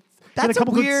had a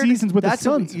couple good seasons with the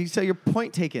Suns. So your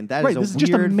point taken. That Right, is this is a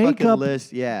just a weird fucking makeup-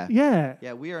 list. Yeah. Yeah.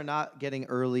 Yeah, we are not getting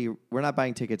early. We're not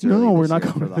buying tickets No, early. we're this not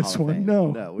year going for to the this Hall of one. Fame.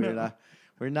 No. No, we're not.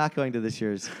 We're not going to this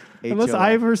year's Unless HOF.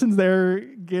 Iverson's there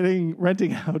getting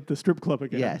renting out the strip club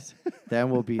again. Yes, then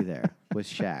we'll be there with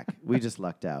Shaq. We just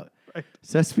lucked out. Right.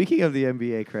 So speaking of the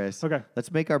NBA, Chris, Okay.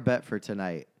 let's make our bet for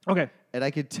tonight. Okay. And I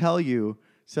could tell you,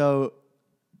 so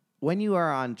when you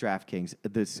are on DraftKings,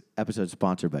 this episode is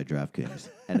sponsored by DraftKings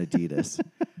and Adidas.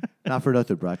 Not for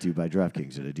nothing, brought to you by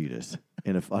DraftKings and Adidas,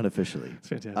 unofficially. It's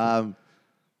fantastic.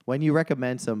 When you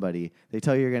recommend somebody, they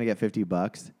tell you you're going to get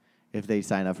 $50 if they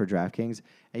sign up for DraftKings,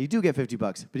 and you do get $50,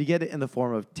 but you get it in the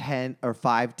form of 10 or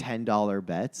 5 $10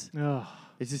 bets. Ugh,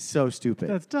 It's just so stupid.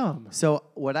 that's dumb. So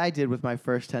what I did with my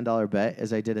first $10 bet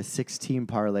is I did a 6-team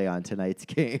parlay on tonight's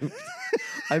game.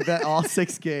 I bet all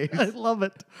 6 games. I love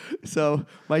it. So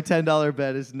my $10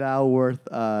 bet is now worth,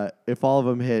 if all of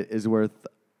them hit, is worth,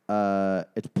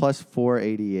 it's plus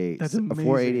 488. That's amazing.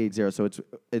 4880. So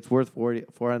it's worth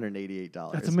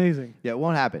 $488. That's amazing. Yeah, it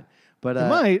won't happen. But It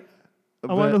might.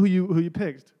 I want to but- know who you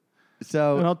picked, and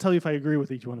so I'll tell you if I agree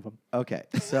with each one of them. okay.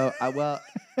 So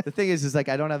the thing is like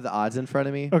I don't have the odds in front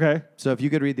of me. Okay. So if you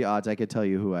could read the odds, I could tell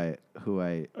you who I.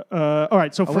 All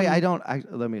right. So Oh wait, I don't.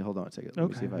 Let me hold on a second. Let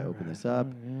me see if I all open right. this up.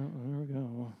 Yeah, there we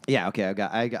go. Yeah. Okay.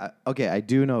 I got. Okay. I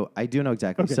do know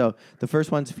exactly. Okay. So the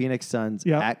first one's Phoenix Suns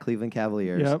Yep. at Cleveland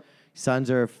Cavaliers. Yep. Suns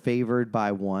are favored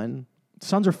by 1.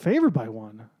 Suns are favored by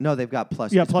 1. No, they've got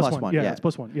plus. Yeah, it's plus one. Yeah, it's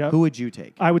plus one. Yeah. Who would you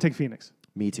take? I would take Phoenix.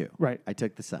 Me too. Right. I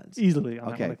took the Suns. Easily on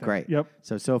that Okay. one, I think. Great. Yep.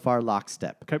 So far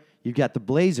lockstep. Okay. You've got the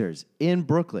Blazers in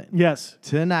Brooklyn Yes.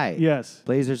 tonight. Yes.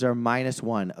 Blazers are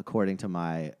 -1 according to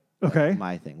my. Okay.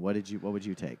 My thing. What would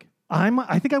you take?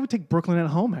 I think I would take Brooklyn at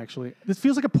home. Actually, this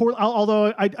feels like a poor.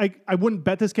 Although I wouldn't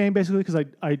bet this game basically because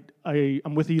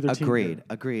I'm with either team.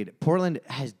 Agreed. Portland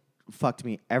has fucked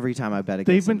me every time I bet against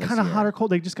They've them been this kind of year. hot or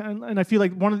cold. They just kind of, and I feel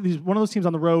like one of those teams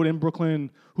on the road in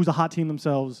Brooklyn, who's a hot team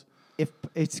themselves. If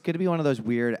it's going to be one of those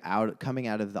weird coming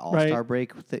out of the All-Star Right.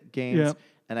 break games, Yeah.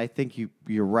 and I think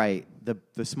you're right.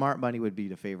 The smart money would be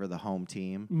to favor the home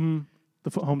team.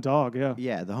 The home dog, yeah.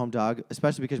 Yeah, the home dog,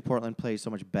 especially because Portland plays so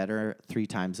much better 3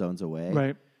 time zones away.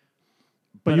 Right.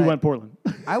 But you went Portland.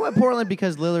 I went Portland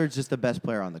because Lillard's just the best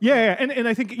player on the court. Yeah, and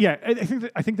I think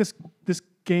I think this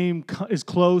game is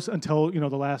close until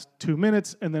the last 2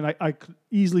 minutes, and then I could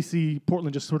easily see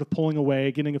Portland just sort of pulling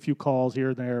away, getting a few calls here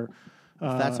and there.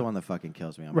 That's the one that fucking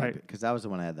kills me. Right. Because that was the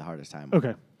one I had the hardest time with.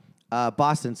 Okay.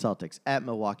 Boston Celtics at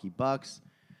Milwaukee Bucks.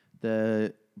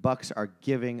 The Bucks are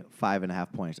giving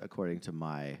 5.5 points according to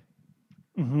my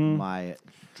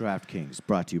DraftKings,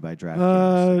 brought to you by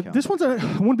DraftKings. This one's I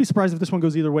wouldn't be surprised if this one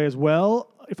goes either way as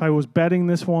well. If I was betting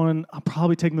this one, I'll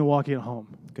probably take Milwaukee at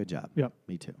home. Good job. Yep.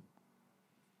 Me too.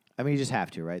 I mean, you just have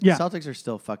to, right? Yeah. The Celtics are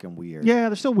still fucking weird. Yeah,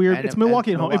 they're still weird. And it's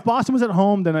Milwaukee at home. Milwaukee- If Boston was at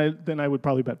home, then I would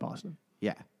probably bet Boston.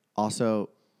 Yeah. Also,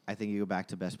 I think you go back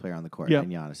to best player on the court, Yeah.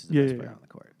 and Giannis is the Yeah, best yeah, player yeah. on the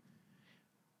court.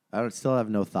 I still have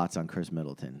no thoughts on Chris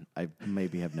Middleton. I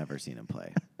maybe have never seen him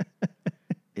play.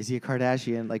 Is he a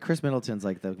Kardashian? Like Chris Middleton's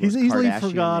like the He's most easily Kardashian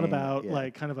forgot name. about Yeah.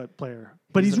 like kind of a player,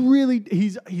 but he's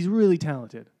really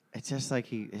talented. It's just like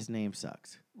his name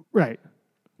sucks. Right,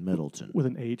 Middleton. with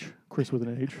an H, Chris with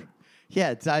an H.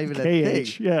 Yeah, it's not even a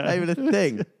KH, thing. yeah. Not even a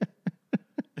thing.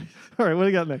 All right, what do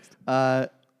you got next?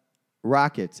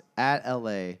 Rockets at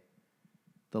LA.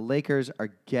 The Lakers are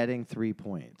getting 3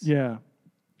 points. Yeah,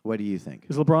 What do you think?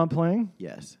 is LeBron playing?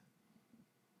 Yes.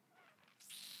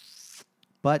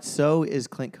 But so is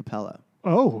Clint Capella.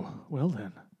 Oh, well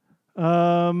then.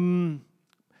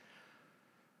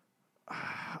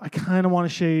 I kind of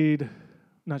want to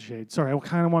not shade. Sorry, I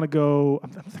kind of want to go. I'm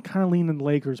kind of leaning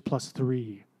Lakers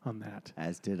 +3 on that.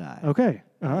 As did I. Okay,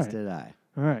 all As right, did I.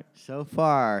 all right. So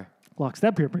far,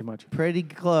 Lockstep here, pretty much. pretty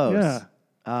close.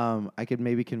 Yeah. I could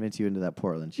maybe convince you into that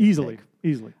Portland shit Easily. take.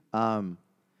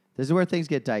 This is where things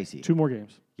get dicey. 2 more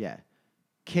games. Yeah.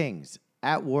 Kings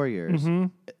at Warriors. Mm-hmm.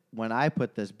 When I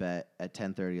put this bet at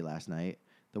 10:30 last night,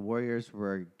 the Warriors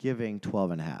were giving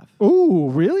 12.5. Ooh,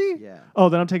 really? Yeah. Oh,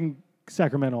 then I'm taking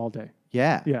Sacramento all day.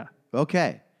 Yeah. Yeah.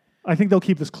 Okay. I think they'll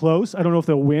keep this close. I don't know if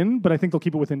they'll win, but I think they'll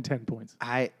keep it within 10 points.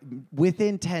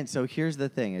 Within 10. So here's the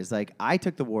thing: is like I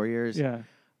took the Warriors. Yeah.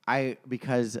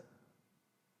 Because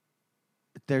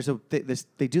there's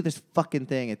they do this fucking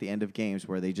thing at the end of games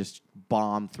where they just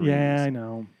bomb threes. Yeah, I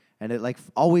know. And it like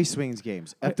always swings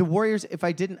games. If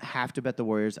I didn't have to bet the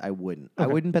Warriors, I wouldn't. I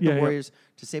Okay. wouldn't bet Yeah, the yeah. Warriors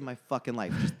to save my fucking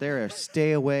life. Just they're a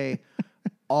stay away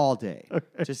all day.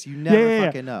 Just you never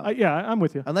fucking know. Yeah, I'm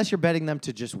with you. Unless you're betting them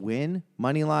to just win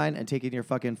money line and taking your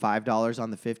fucking $5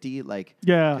 on the 50, like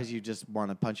Yeah. because you just want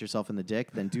to punch yourself in the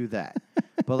dick, then do that.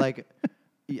 But like,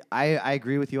 I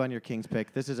agree with you on your Kings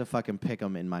pick. This is a fucking pick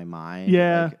 'em in my mind.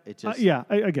 Yeah. Like, it just Yeah,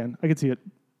 again, I can see it.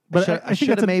 But I should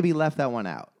have maybe left that one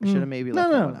out. I should have maybe left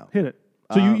that one out. Hit it.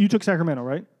 So you took Sacramento,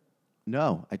 right?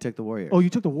 No, I took the Warriors. Oh, you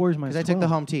took the Warriors minus because I took the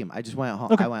 12. home team. I just went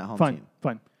home. Okay, I went home fine, team.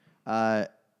 fine.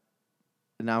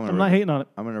 Now I'm not hating on it.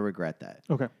 I'm gonna regret that.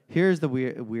 Okay. Here's the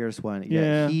weirdest one.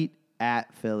 Yeah. Heat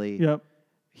at Philly. Yep.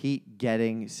 Heat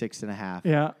getting 6.5.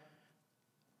 Yeah.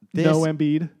 This, No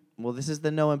Embiid. Well, this is the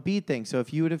no Embiid thing. So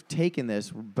if you would have taken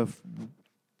this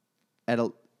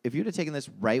if you would have taken this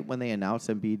right when they announced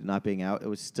Embiid not being out, it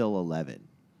was still 11,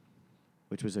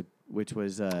 which was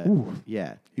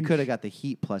yeah. You could have got the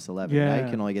Heat plus 11. Now Yeah.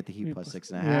 you can only get the Heat plus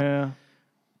 6.5. Yeah.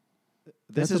 This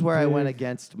That's is a where I went big-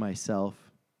 against myself.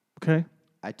 Okay.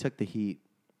 I took the Heat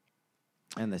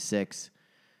and the 6.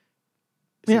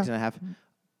 Yeah. 6.5.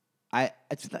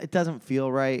 It doesn't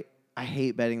feel right. I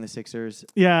hate betting the Sixers.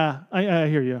 Yeah, I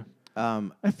hear you.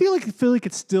 I feel like Philly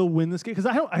could still win this game because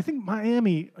I think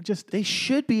Miami they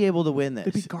should be able to win this.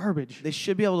 they'd be garbage. They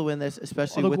should be able to win this,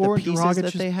 especially Although with the Goran pieces Dragic that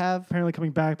is they have. Apparently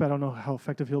coming back, but I don't know how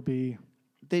effective he'll be.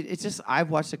 It's just I've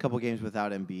watched a couple games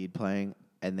without Embiid playing,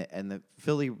 and the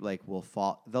Philly like will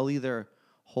fall. They'll either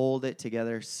hold it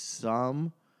together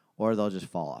some, or they'll just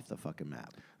fall off the fucking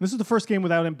map. This is the first game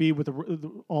without Embiid with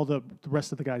all the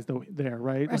rest of the guys there,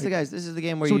 right? Rest of the guys, this is the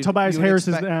game where so Tobias Harris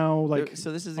is expect- now like.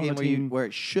 So this is the on game the team. where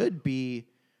it should be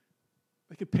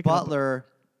They could pick it up. Butler,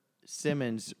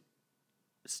 Simmons,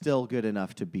 still good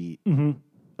enough to beat Mhm.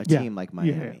 a Yeah. team like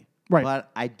Miami. Yeah. Right.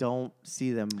 But I don't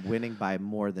see them winning by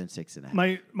more than 6.5.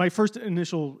 My first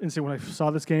initial instinct when I saw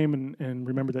this game and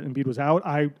remembered that Embiid was out,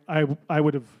 I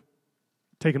would have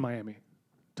taken Miami.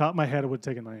 Top of my head, I would have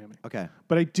taken Miami. Okay.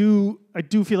 But I do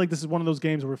feel like this is one of those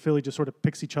games where Philly just sort of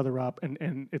picks each other up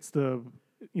and it's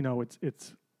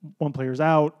it's one player's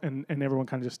out and everyone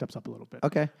kind of just steps up a little bit.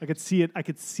 Okay. I could see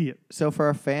it. So for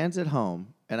our fans at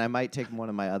home, and I might take one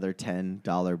of my other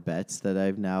 $10 bets that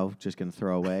I've now just going to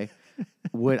throw away.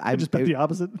 I just bet the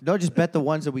opposite. No, just bet the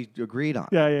ones that we agreed on.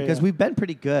 Yeah. Because we've been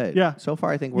pretty good. Yeah. So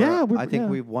far, I think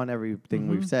we've won everything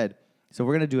we've said. So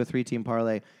we're gonna do a 3-team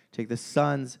parlay. Take the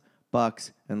Suns,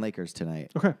 Bucks, and Lakers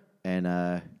tonight. Okay. And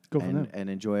Go from there. and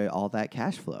enjoy all that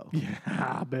cash flow.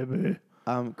 Yeah, baby.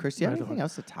 Chris, do you have anything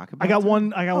else to talk about? I got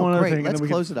one other great. thing. Let's and then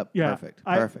close it up. Yeah. Perfect.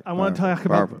 I want to talk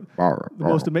about the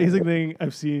most amazing thing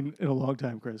I've seen in a long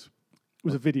time, Chris. It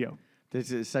was a video.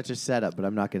 This is such a setup, but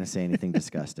I'm not going to say anything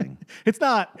disgusting. It's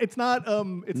not.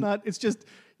 It's just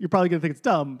you're probably gonna think it's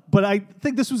dumb, but I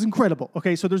think this was incredible.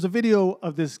 Okay, so there's a video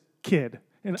of this kid.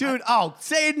 And Dude,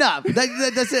 say enough.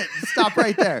 That's it. Stop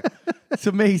right there. It's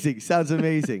amazing. Sounds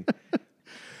amazing.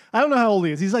 I don't know how old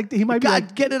he is. He might be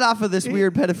like, get it off of this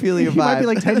weird pedophilia vibe. He might be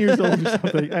like 10 years old or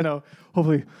something. I know.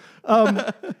 Hopefully.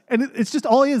 And it's just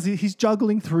all he is. He's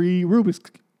juggling 3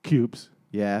 Rubik's cubes.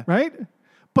 Yeah. Right?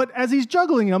 But as he's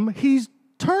juggling them, he's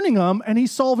turning them and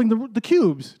he's solving the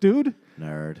cubes, dude.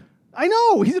 Nerd. I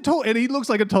know. And he looks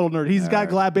like a total nerd. He's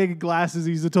got big glasses.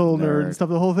 He's a total nerd and stuff,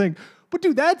 the whole thing. But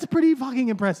dude, that's pretty fucking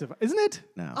impressive, isn't it?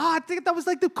 No. I think that was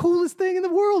like the coolest thing in the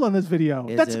world on this video.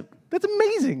 That's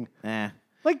amazing.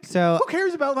 Like, so, who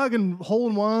cares about fucking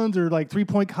hole-in-ones or like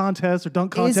 3-point contests or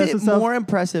dunk contests and stuff? Is it more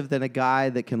impressive than a guy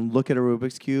that can look at a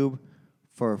Rubik's Cube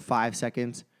for 5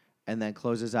 seconds and then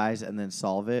close his eyes and then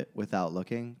solve it without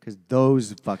looking? Because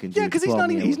those fucking dudes because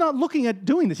he's not looking at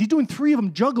doing this. He's doing 3 of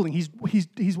them juggling.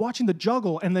 He's watching the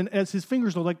juggle, and then as his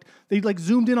fingers are like, they like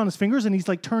zoomed in on his fingers, and he's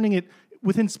like turning it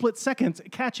within split seconds,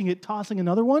 catching it, tossing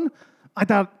another one. I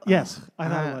thought it was. I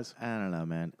don't know,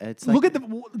 man. It's like,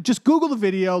 just Google the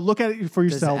video, look at it for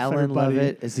yourself. Does Ellen everybody. love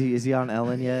it? Is he on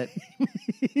Ellen yet?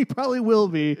 He probably will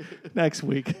be next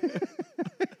week.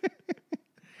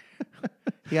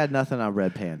 He got nothing on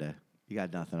Red Panda.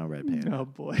 Oh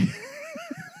boy.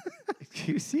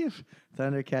 Do you see if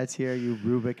Thundercat's here, you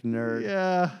Rubik nerd?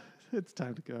 Yeah, it's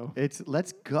time to go.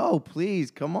 Let's go, please.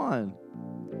 Come on.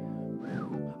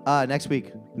 Next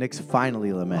week, Knicks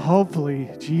finally lament.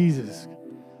 Hopefully, Jesus.